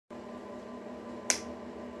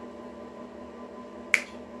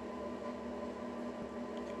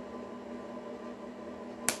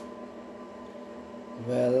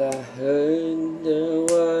Well, I heard there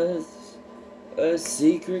was a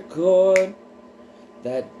secret chord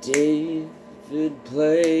that David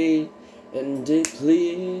played, and it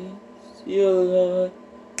pleased your Lord,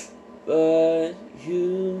 but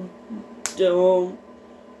you don't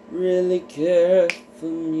really care for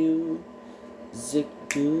music,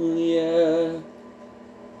 do ya?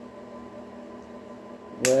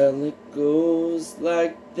 Well, it goes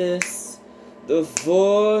like this: the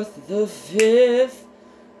fourth, the fifth,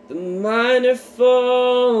 the minor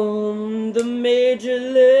form, the major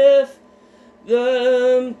lift,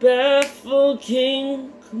 the baffled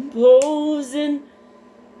king composing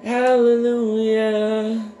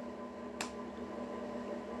hallelujah,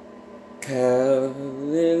 hallelujah,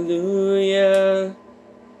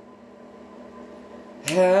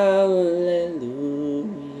 hallelujah,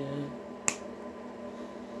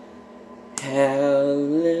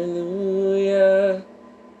 hallelujah,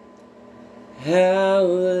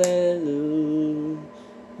 hallelujah.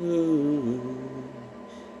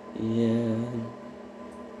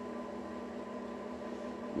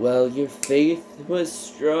 Well, your faith was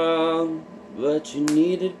strong, but you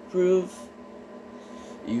needed proof.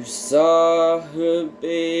 You saw her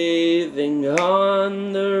bathing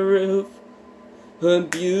on the roof, her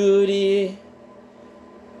beauty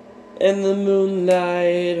and the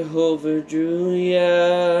moonlight overdrew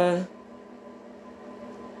ya.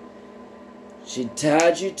 She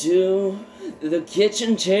tied you to the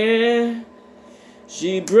kitchen chair,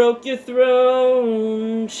 she broke your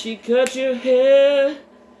throne, she cut your hair,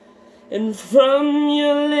 and from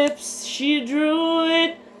your lips she drew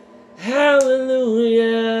it,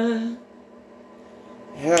 hallelujah,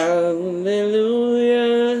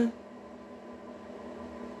 hallelujah,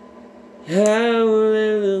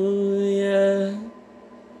 hallelujah,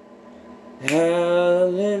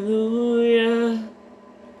 hallelujah,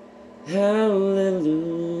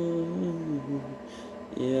 hallelujah.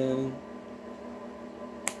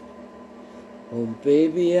 Oh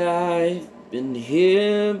baby, I've been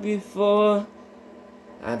here before.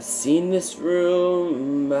 I've seen this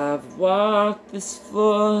room, I've walked this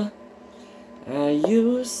floor. I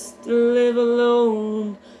used to live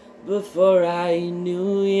alone before I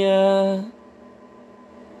knew ya.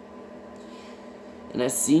 And I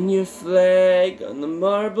seen your flag on the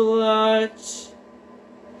marble arch.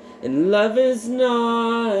 And love is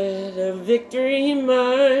not a victory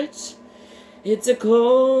march. It's a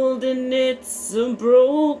cold and it's a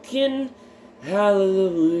broken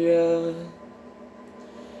hallelujah,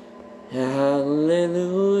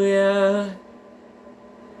 hallelujah,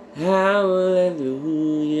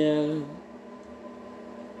 hallelujah,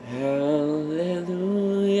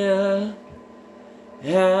 hallelujah,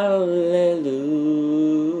 hallelujah.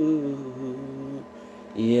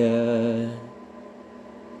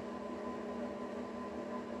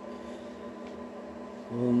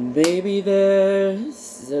 Oh baby,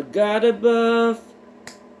 there's a God above,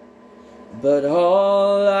 but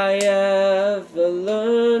all I ever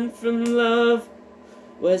learned from love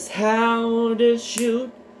was how to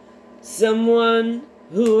shoot someone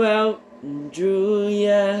who outdrew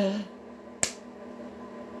ya.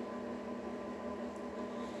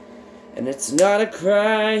 And it's not a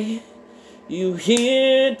cry you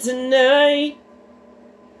hear tonight.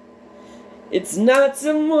 It's not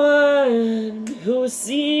someone who's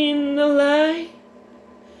seen the light.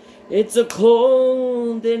 It's a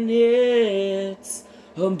cold and it's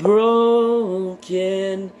a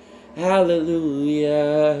broken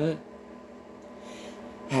hallelujah,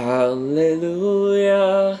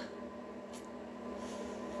 hallelujah,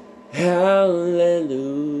 hallelujah,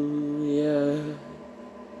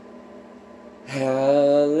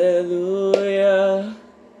 hallelujah,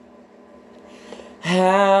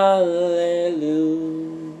 hallelujah.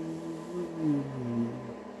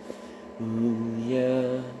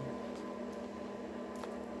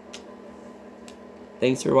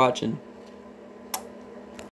 Thanks for watching.